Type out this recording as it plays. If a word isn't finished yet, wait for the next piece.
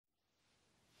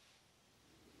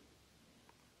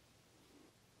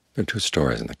There are two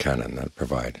stories in the canon that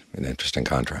provide an interesting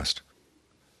contrast.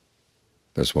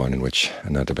 There's one in which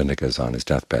Anathapindika is on his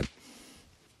deathbed,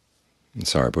 and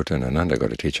Sariputta and Ananda go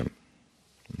to teach him.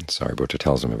 And Sariputta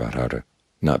tells him about how to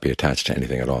not be attached to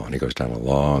anything at all, and he goes down a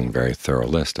long, very thorough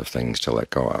list of things to let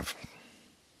go of.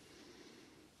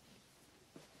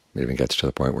 It even gets to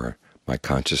the point where my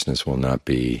consciousness will not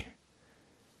be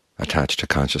attached to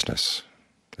consciousness.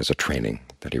 There's a training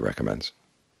that he recommends.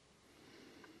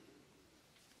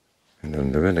 And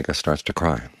then Anathapindika starts to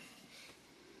cry.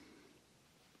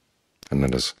 And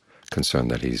then is concerned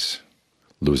that he's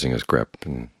losing his grip.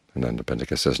 And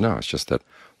Anathapindika says, no, it's just that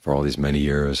for all these many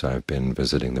years I've been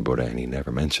visiting the Buddha, and he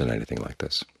never mentioned anything like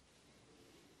this.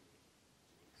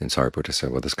 And Sariputta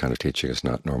said, well, this kind of teaching is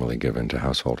not normally given to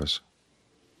householders.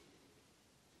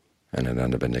 And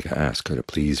Anathapindika asked, could it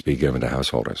please be given to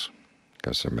householders?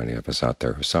 Because there are many of us out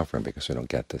there who suffer because we don't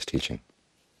get this teaching.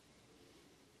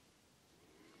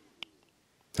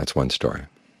 That's one story.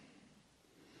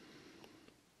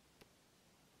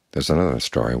 There's another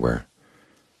story where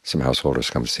some householders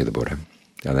come to see the Buddha,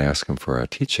 and they ask him for a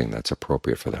teaching that's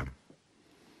appropriate for them.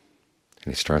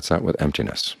 And he starts out with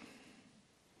emptiness.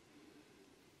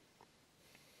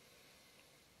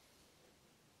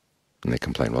 And they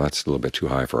complain, well, that's a little bit too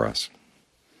high for us.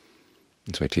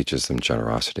 And so he teaches them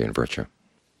generosity and virtue.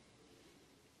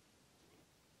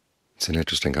 It's an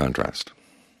interesting contrast.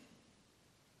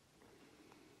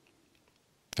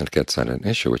 And it gets at an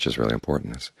issue which is really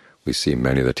important. Is we see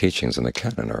many of the teachings in the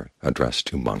canon are addressed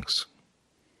to monks.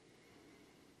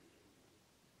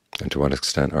 And to what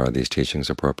extent are these teachings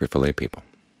appropriate for lay people?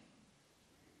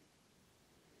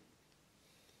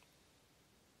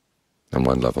 On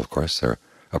one level, of course, they're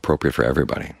appropriate for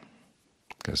everybody,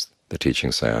 because the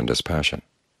teachings say on dispassion.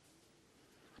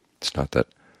 It's not that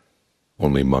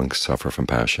only monks suffer from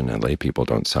passion and lay people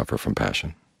don't suffer from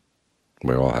passion.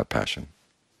 We all have passion.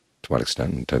 To what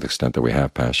extent? To the extent that we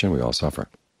have passion, we all suffer.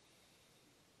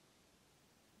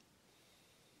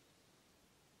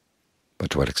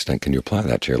 But to what extent can you apply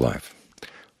that to your life?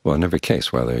 Well, in every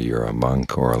case, whether you're a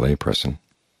monk or a lay person,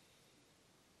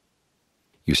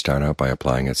 you start out by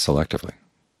applying it selectively.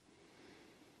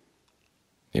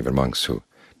 Even monks who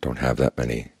don't have that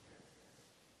many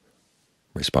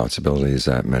responsibilities,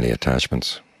 that many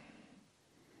attachments,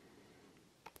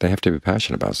 they have to be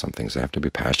passionate about some things. They have to be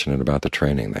passionate about the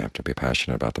training. They have to be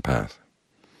passionate about the path.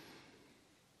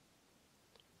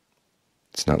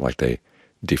 It's not like they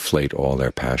deflate all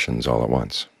their passions all at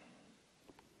once.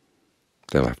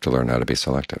 They'll have to learn how to be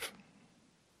selective.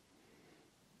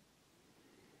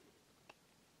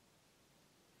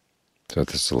 So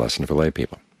this is a lesson for lay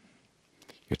people.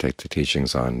 You take the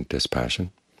teachings on dispassion,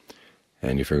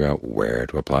 and you figure out where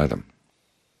to apply them,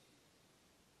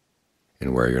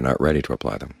 and where you're not ready to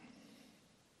apply them.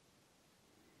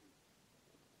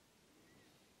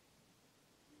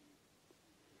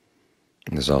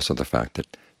 And there's also the fact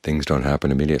that things don't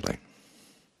happen immediately.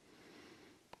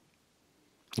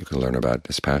 You can learn about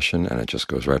dispassion, and it just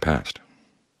goes right past.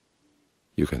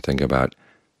 You can think about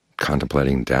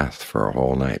contemplating death for a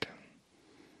whole night,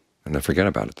 and then forget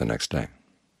about it the next day.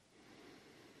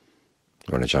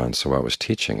 When Ajahn Suwa was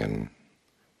teaching in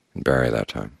Barre that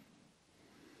time,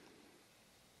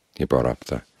 he brought up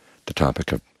the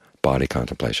topic of body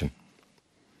contemplation.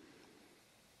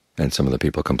 And some of the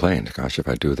people complained, gosh, if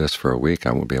I do this for a week,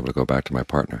 I won't be able to go back to my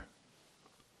partner.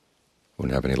 I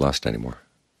won't have any lust anymore.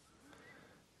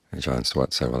 And Ajahn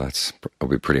Suwa said, well, it'll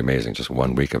be pretty amazing, just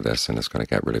 1 week of this, and it's going to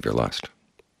get rid of your lust.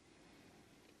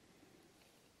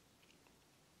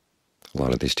 A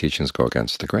lot of these teachings go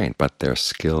against the grain, but they're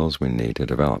skills we need to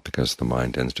develop because the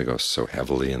mind tends to go so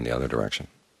heavily in the other direction.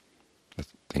 The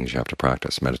things you have to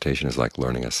practice. Meditation is like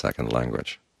learning a second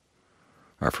language.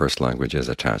 Our first language is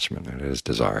attachment, it is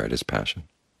desire, it is passion.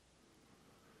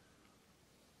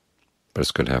 But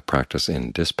it's good to have practice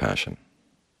in dispassion.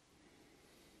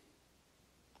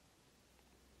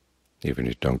 Even if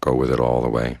you don't go with it all the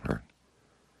way, or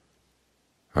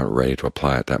aren't ready to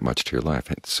apply it that much to your life,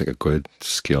 it's a good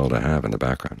skill to have in the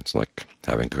background. It's like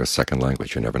having a second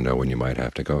language. You never know when you might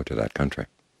have to go to that country.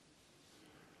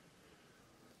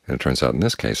 And it turns out in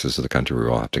this case, this is the country we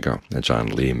all have to go. And John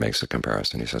Lee makes a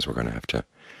comparison. He says we're going to have to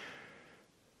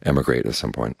emigrate at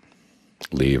some point,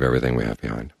 leave everything we have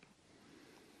behind,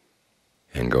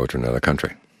 and go to another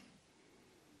country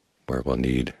where we'll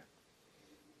need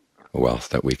a wealth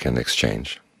that we can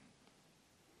exchange.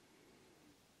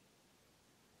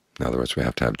 In other words, we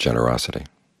have to have generosity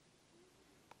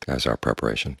as our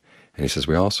preparation. And he says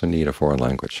we also need a foreign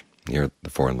language. Here the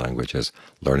foreign language is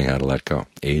learning how to let go.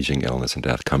 Aging, illness, and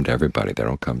death come to everybody. They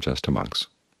don't come just to monks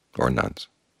or nuns.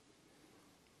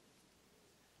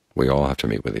 We all have to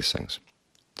meet with these things.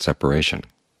 Separation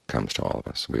comes to all of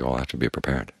us. We all have to be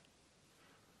prepared.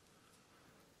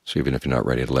 So even if you're not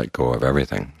ready to let go of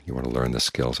everything, you want to learn the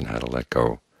skills and how to let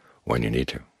go when you need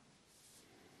to.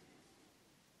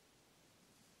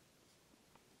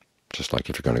 Just like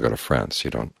if you're going to go to France,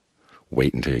 you don't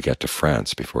wait until you get to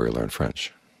France before you learn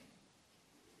French.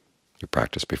 You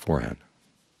practice beforehand.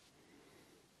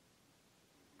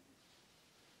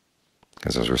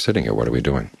 Because as we're sitting here, what are we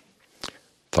doing?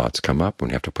 Thoughts come up,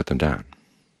 and you have to put them down.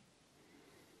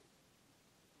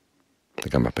 They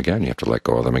come up again, you have to let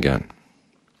go of them again.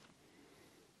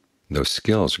 Those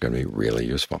skills are going to be really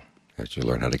useful as you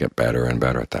learn how to get better and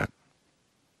better at that.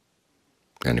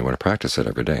 And you want to practice it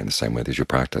every day in the same way that you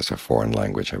practice a foreign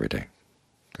language every day,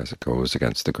 because it goes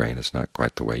against the grain. It's not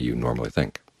quite the way you normally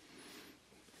think.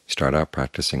 You start out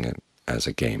practicing it as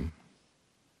a game.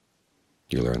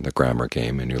 You learn the grammar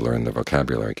game and you learn the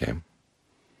vocabulary game,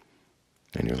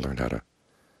 and you learn how to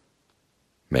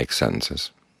make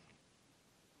sentences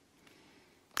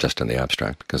just in the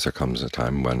abstract, because there comes a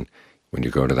time when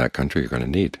you go to that country, you're going to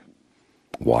need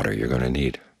water, you're going to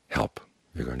need help,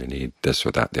 you're going to need this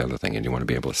or that, the other thing, and you want to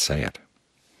be able to say it.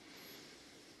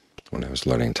 When I was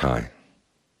learning Thai,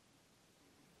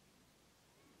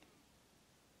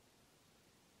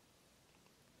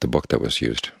 the book that was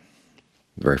used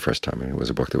the very first time, it was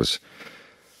a book that was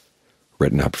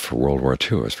written up for World War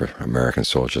II. It was for American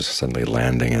soldiers suddenly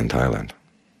landing in Thailand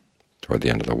toward the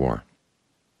end of the war.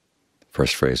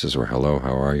 First phrases were, "Hello,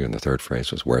 how are you?" and the third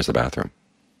phrase was, "Where's the bathroom?"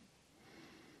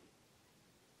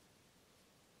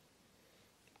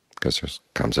 Because there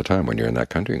comes a time when you're in that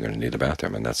country, you're going to need a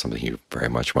bathroom, and that's something you very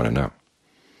much want to know.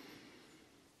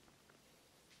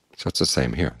 So it's the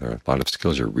same here. There are a lot of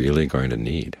skills you're really going to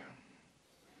need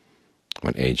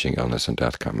when aging, illness, and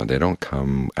death come. And they don't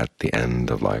come at the end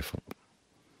of life.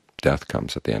 Death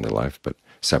comes at the end of life, but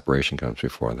separation comes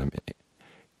before them.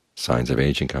 Signs of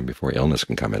aging come before. Illness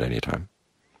can come at any time.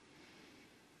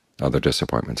 Other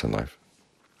disappointments in life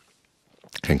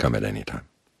can come at any time.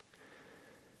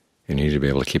 You need to be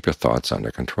able to keep your thoughts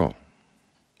under control.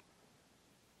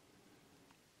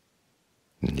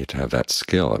 You need to have that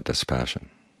skill of dispassion.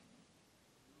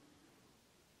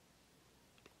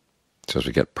 So as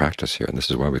we get practice here, and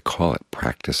this is why we call it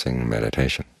practicing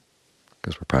meditation,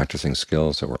 because we're practicing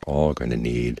skills that we're all going to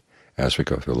need as we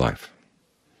go through life.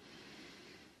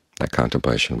 That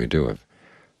contemplation we do of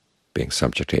being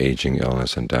subject to aging,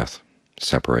 illness, and death,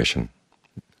 separation,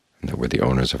 and that we're the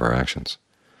owners of our actions.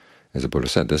 As the Buddha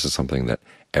said, this is something that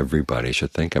everybody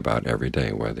should think about every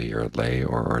day, whether you're lay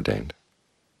or ordained,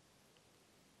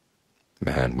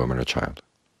 man, woman, or child.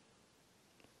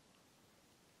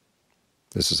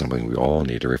 This is something we all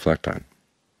need to reflect on,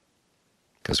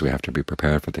 because we have to be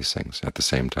prepared for these things. At the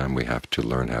same time, we have to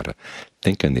learn how to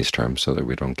think in these terms so that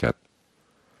we don't get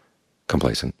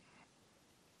complacent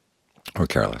or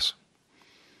careless.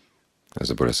 As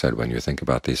the Buddha said, when you think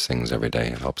about these things every day,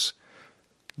 it helps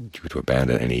you to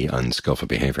abandon any unskillful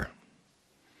behavior,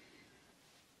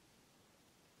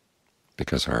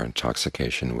 because our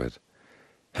intoxication with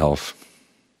health,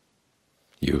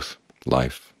 youth,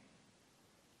 life,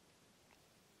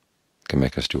 can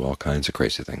make us do all kinds of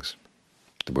crazy things.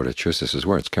 The Buddha chooses his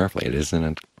words carefully. It isn't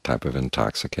a type of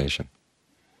intoxication.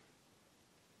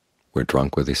 We're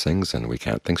drunk with these things and we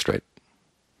can't think straight.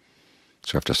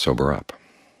 So we have to sober up.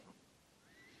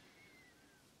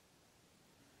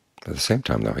 At the same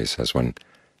time, though, he says, when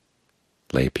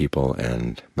lay people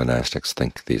and monastics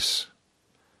think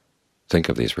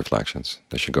of these reflections,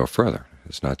 they should go further.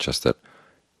 It's not just that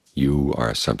you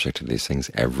are subject to these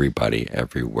things. Everybody,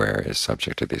 everywhere is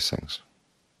subject to these things.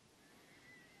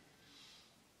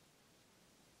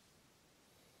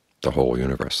 The whole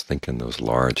universe. Think in those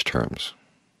large terms.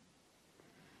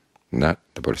 And that,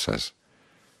 the Buddha says,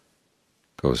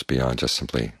 goes beyond just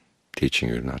simply teaching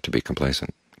you not to be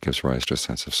complacent. It gives rise to a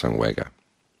sense of samvega,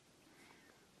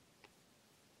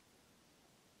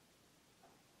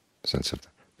 a sense of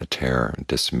the terror and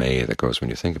dismay that goes when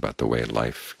you think about the way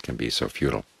life can be so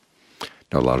futile.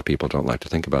 Now, a lot of people don't like to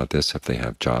think about this if they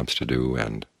have jobs to do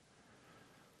and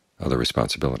other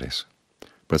responsibilities.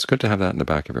 But it's good to have that in the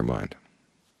back of your mind,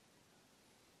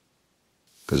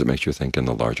 because it makes you think in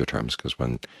the larger terms, because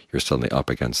when you're suddenly up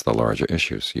against the larger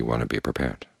issues, you want to be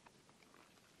prepared.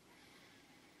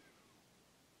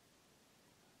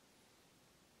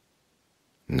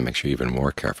 And it makes you even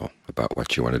more careful about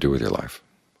what you want to do with your life,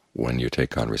 when you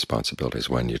take on responsibilities,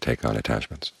 when you take on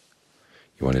attachments.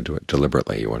 You want to do it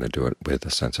deliberately. You want to do it with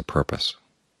a sense of purpose,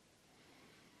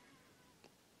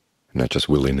 not just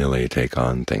willy-nilly take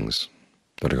on things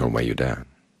that are going to weigh you down.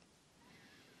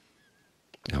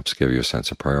 It helps give you a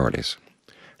sense of priorities.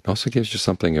 It also gives you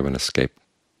something of an escape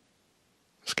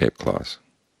clause.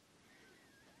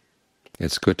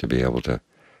 It's good to be able to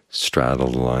straddle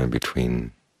the line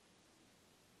between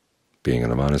being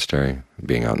in a monastery and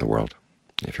being out in the world,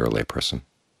 if you're a layperson.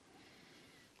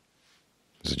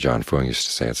 As John Fuang used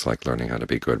to say, it's like learning how to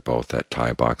be good both at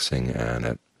Thai boxing and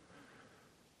at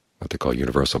what they call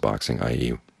universal boxing,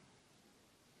 i.e.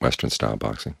 Western-style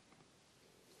boxing.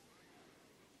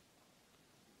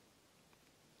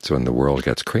 So when the world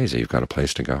gets crazy, you've got a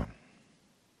place to go.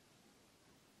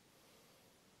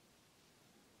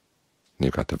 And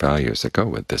you've got the values that go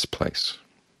with this place.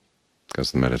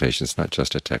 Because the meditation is not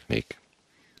just a technique,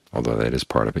 although that is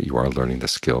part of it. You are learning the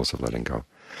skills of letting go.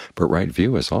 But right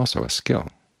view is also a skill.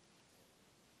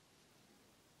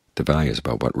 The values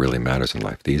about what really matters in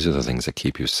life, these are the things that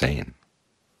keep you sane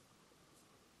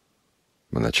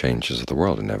when the changes of the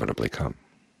world inevitably come.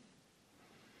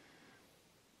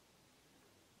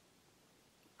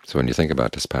 So when you think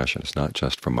about dispassion, it's not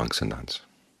just for monks and nuns.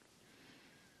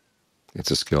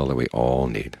 It's a skill that we all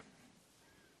need,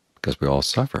 because we all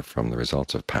suffer from the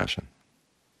results of passion.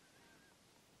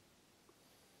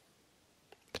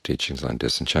 The teachings on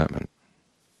disenchantment,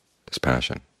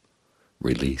 dispassion,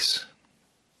 release,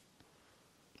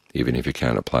 even if you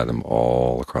can't apply them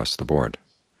all across the board,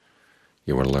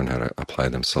 you want to learn how to apply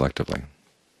them selectively.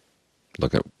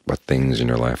 Look at what things in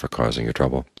your life are causing you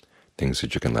trouble, things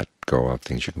that you can let go of,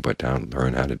 things you can put down.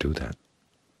 Learn how to do that.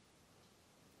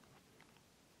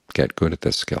 Get good at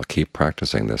this skill. Keep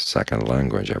practicing this second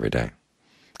language every day,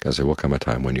 because there will come a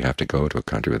time when you have to go to a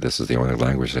country where this is the only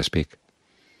language they speak.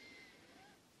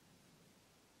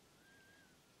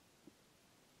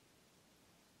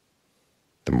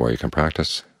 The more you can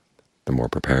practice, the more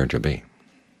prepared you'll be.